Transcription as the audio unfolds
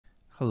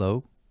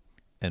Hello,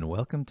 and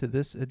welcome to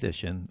this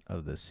edition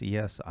of the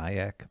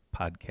CSIAC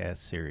podcast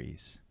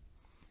series.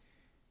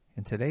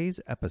 In today's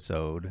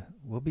episode,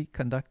 we'll be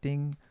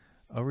conducting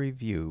a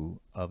review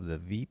of the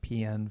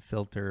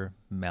VPNFilter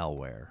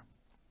malware.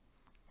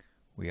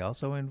 We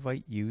also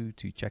invite you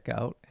to check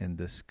out and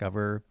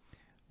discover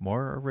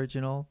more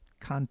original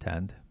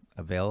content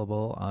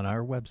available on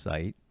our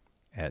website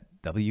at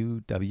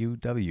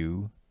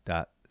www.csiac.org.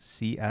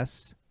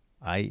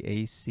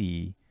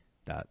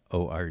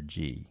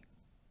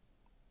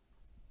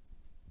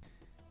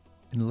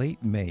 In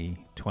late May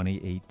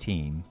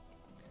 2018,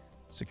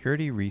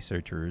 security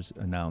researchers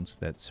announced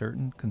that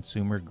certain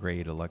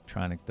consumer-grade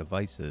electronic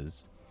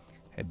devices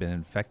had been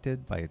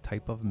infected by a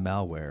type of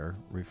malware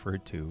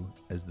referred to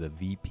as the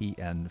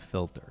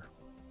VPNFilter.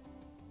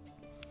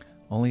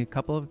 Only a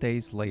couple of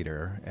days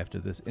later, after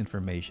this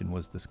information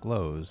was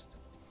disclosed,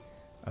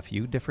 a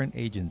few different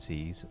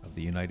agencies of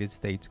the United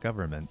States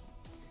government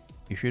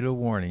issued a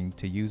warning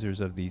to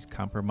users of these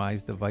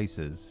compromised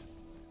devices,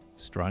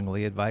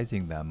 strongly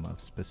advising them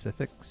of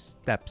specific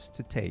steps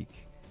to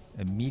take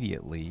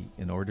immediately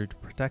in order to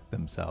protect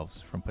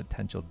themselves from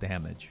potential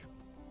damage.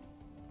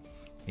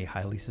 A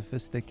highly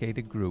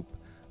sophisticated group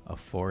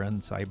of foreign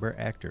cyber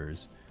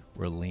actors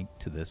were linked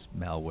to this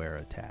malware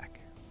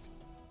attack.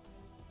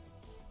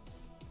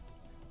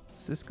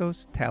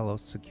 Cisco's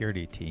Talos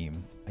security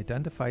team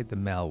identified the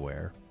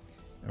malware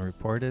and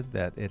reported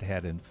that it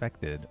had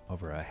infected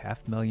over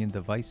 500,000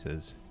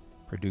 devices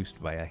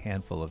produced by a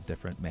handful of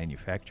different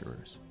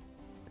manufacturers.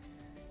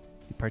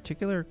 The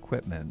particular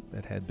equipment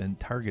that had been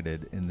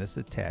targeted in this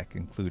attack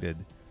included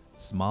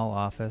small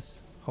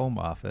office, home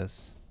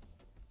office,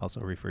 also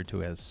referred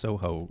to as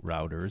SOHO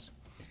routers,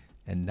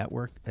 and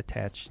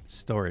network-attached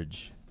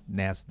storage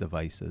NAS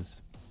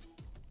devices.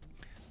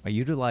 By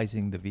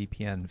utilizing the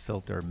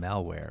VPNFilter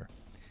malware,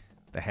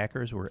 the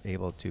hackers were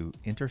able to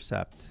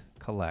intercept,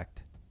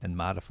 collect, and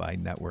modify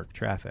network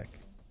traffic.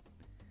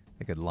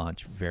 They could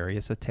launch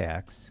various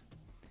attacks,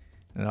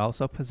 and it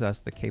also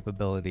possessed the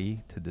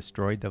capability to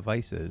destroy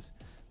devices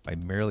by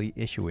merely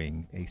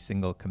issuing a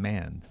single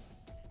command.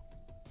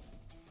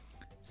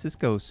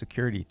 Cisco's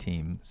security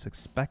team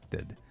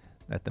suspected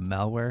that the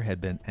malware had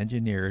been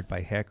engineered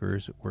by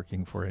hackers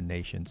working for a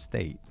nation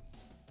state.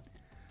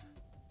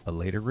 A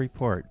later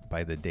report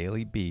by the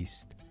Daily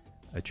Beast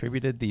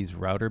attributed these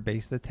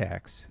router-based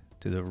attacks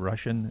to the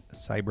Russian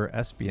cyber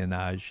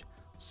espionage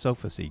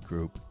SOHO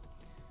group,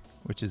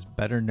 which is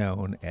better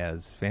known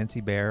as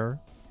Fancy Bear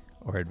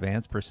or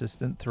Advanced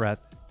Persistent Threat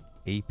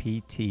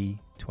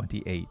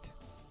APT-28.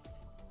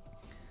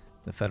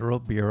 The Federal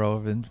Bureau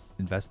of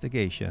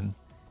Investigation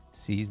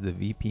seized the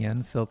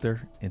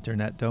VPNFilter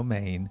internet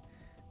domain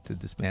to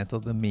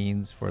dismantle the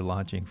means for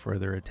launching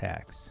further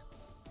attacks.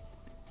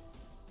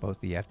 Both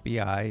the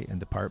FBI and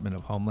Department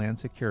of Homeland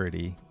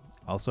Security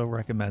also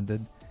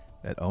recommended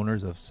that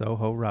owners of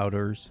SOHO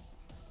routers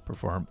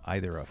perform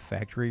either a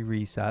factory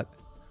reset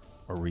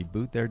or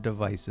reboot their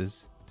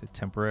devices to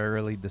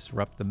temporarily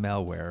disrupt the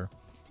malware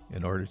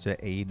in order to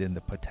aid in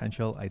the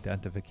potential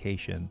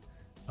identification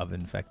of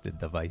infected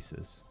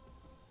devices.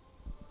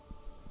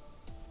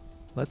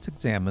 Let's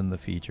examine the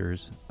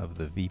features of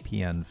the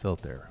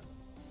VPNFilter.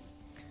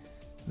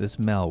 This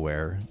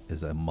malware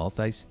is a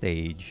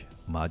multi-stage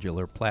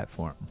modular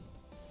platform.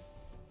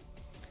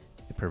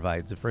 It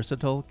provides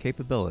versatile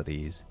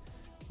capabilities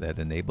that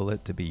enable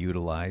it to be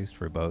utilized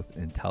for both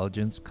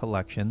intelligence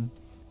collection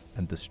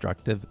and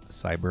destructive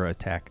cyber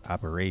attack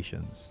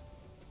operations.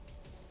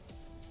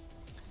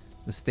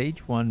 The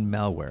Stage 1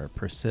 malware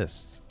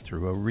persists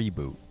through a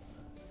reboot.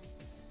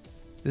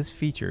 This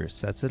feature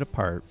sets it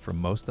apart from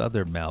most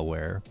other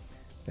malware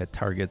that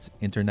targets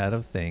Internet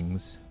of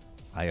Things,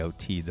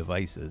 IoT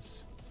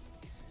devices.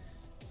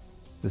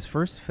 This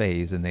first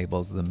phase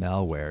enables the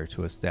malware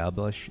to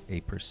establish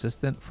a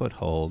persistent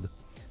foothold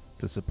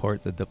to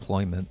support the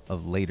deployment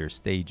of later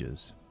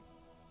stages.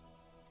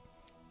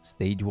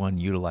 Stage 1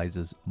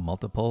 utilizes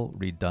multiple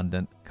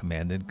redundant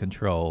command and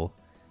control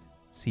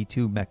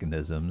C2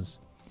 mechanisms,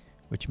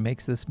 which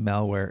makes this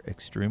malware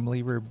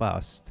extremely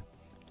robust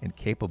and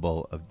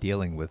capable of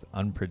dealing with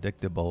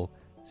unpredictable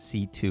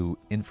C2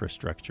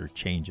 infrastructure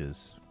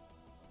changes.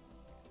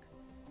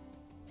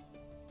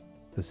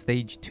 The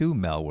Stage 2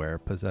 malware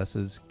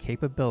possesses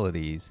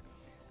capabilities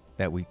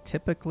that we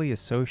typically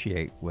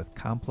associate with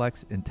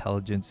complex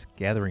intelligence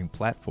gathering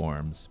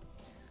platforms,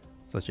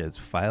 such as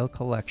file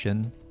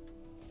collection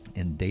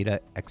and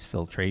data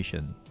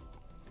exfiltration.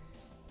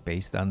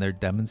 Based on their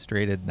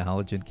demonstrated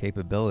knowledge and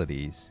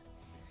capabilities,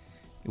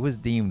 it was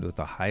deemed with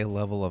a high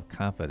level of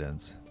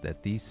confidence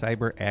that these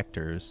cyber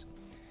actors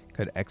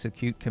could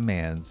execute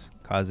commands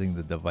causing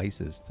the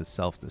devices to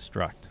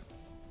self-destruct.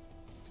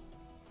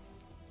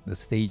 The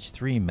Stage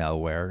 3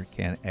 malware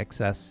can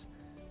access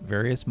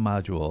various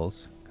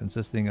modules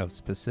consisting of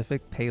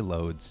specific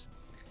payloads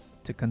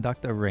to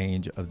conduct a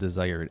range of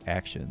desired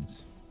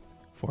actions.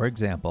 For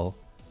example,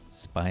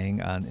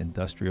 spying on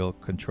industrial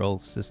control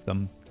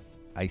system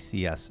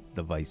ICS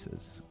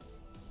devices.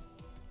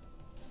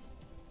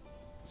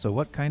 So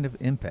what kind of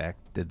impact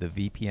did the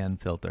VPN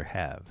filter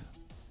have?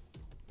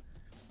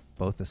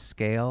 Both the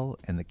scale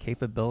and the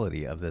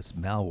capability of this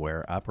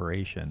malware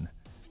operation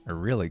are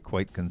really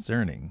quite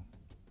concerning.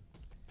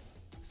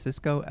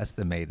 Cisco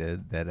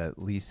estimated that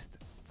at least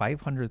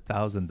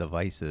 500,000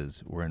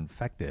 devices were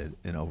infected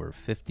in over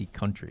 50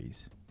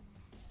 countries.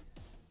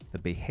 The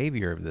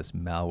behavior of this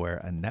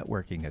malware on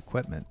networking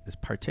equipment is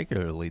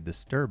particularly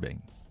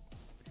disturbing.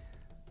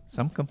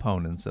 Some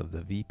components of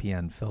the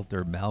VPN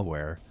filter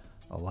malware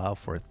allow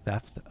for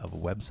theft of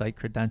website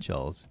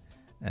credentials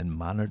and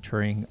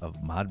monitoring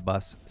of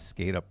Modbus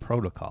SCADA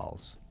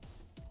protocols.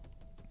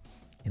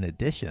 In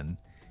addition,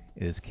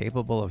 it is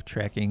capable of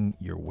tracking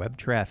your web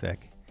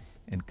traffic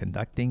and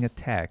conducting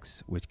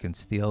attacks which can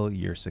steal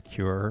your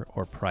secure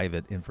or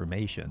private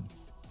information.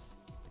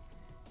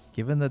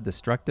 Given the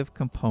destructive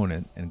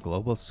component and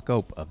global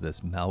scope of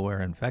this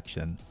malware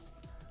infection,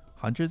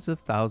 hundreds of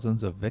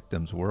thousands of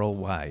victims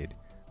worldwide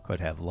could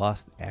have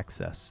lost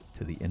access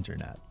to the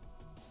internet.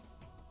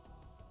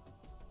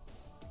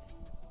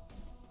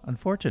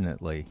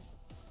 Unfortunately,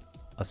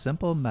 a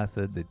simple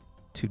method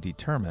to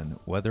determine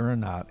whether or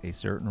not a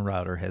certain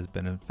router has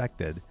been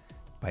infected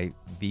by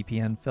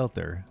VPN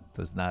filter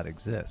does not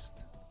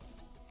exist.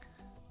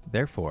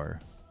 Therefore,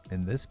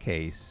 in this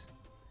case,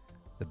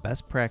 the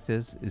best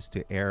practice is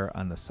to err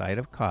on the side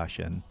of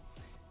caution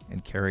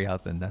and carry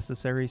out the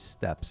necessary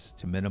steps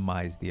to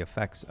minimize the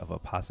effects of a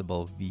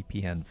possible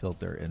VPN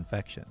filter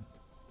infection.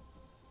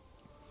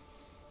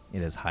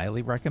 It is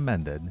highly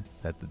recommended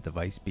that the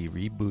device be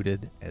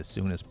rebooted as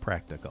soon as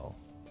practical.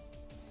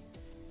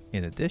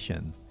 In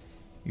addition,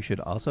 you should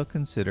also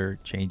consider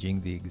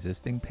changing the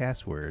existing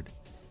password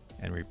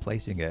and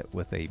replacing it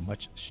with a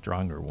much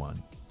stronger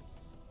one.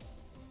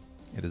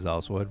 It is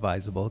also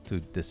advisable to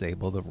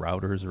disable the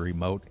router's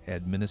remote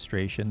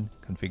administration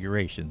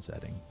configuration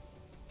setting.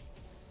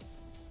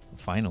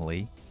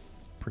 Finally,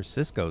 per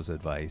Cisco's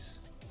advice,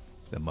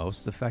 the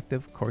most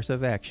effective course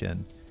of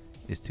action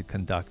is to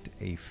conduct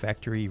a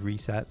factory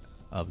reset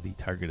of the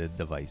targeted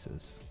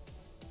devices.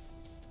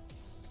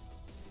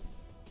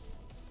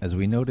 As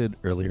we noted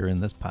earlier in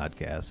this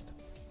podcast,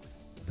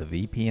 the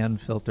VPN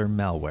filter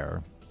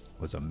malware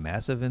was a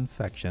massive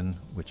infection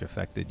which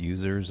affected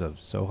users of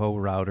SOHO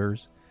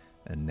routers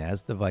and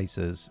NAS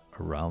devices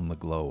around the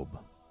globe.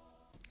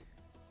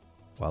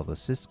 While the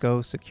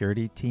Cisco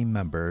security team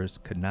members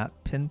could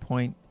not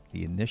pinpoint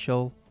the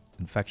initial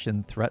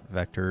infection threat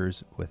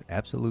vectors with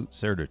absolute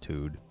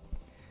certitude,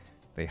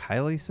 they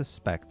highly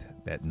suspect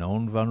that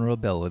known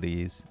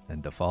vulnerabilities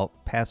and default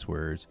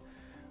passwords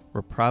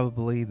were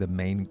probably the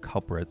main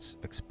culprits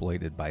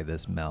exploited by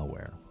this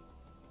malware.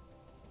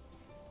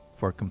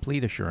 For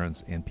complete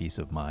assurance and peace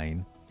of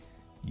mind,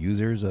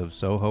 users of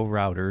SOHO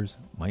routers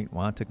might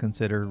want to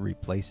consider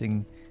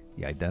replacing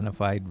the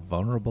identified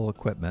vulnerable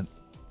equipment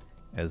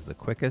as the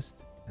quickest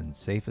and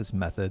safest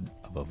method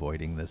of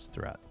avoiding this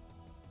threat.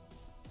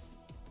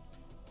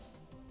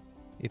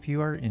 If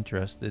you are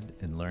interested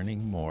in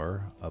learning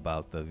more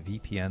about the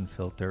VPN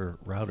filter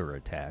router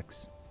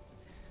attacks,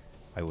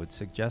 I would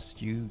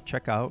suggest you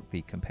check out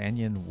the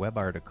companion web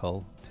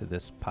article to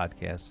this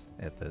podcast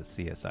at the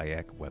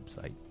CSIAC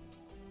website.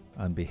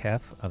 On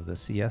behalf of the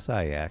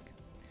CSIAC,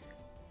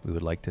 we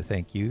would like to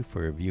thank you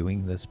for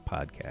viewing this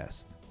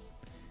podcast.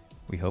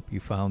 We hope you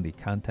found the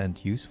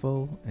content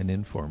useful and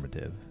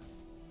informative.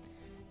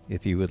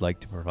 If you would like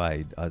to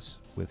provide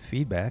us with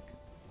feedback,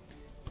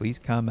 please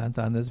comment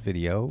on this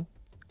video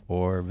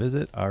or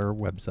visit our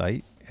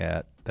website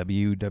at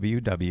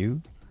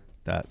www.csiac.org,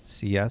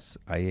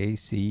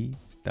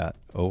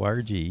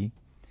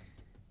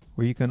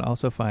 where you can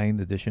also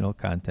find additional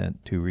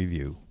content to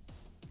review.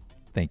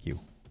 Thank you.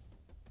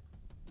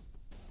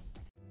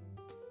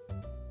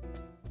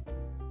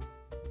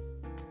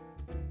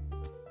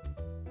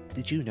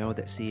 Did you know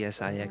that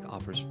CSIAC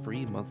offers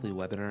free monthly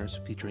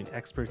webinars featuring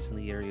experts in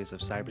the areas of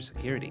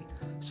cybersecurity,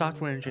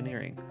 software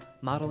engineering,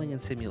 modeling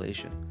and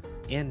simulation,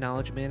 and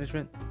knowledge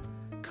management?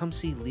 Come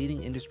see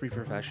leading industry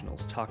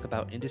professionals talk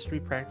about industry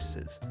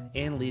practices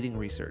and leading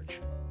research.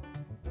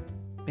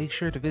 Make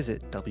sure to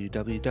visit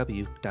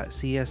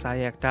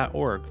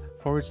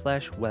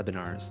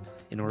www.csiac.org/webinars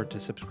in order to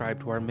subscribe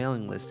to our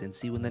mailing list and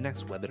see when the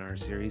next webinar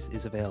series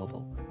is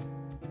available.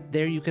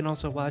 There you can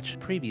also watch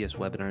previous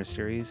webinar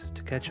series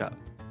to catch up.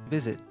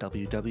 Visit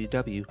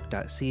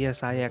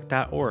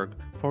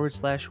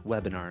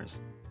www.csiac.org/webinars.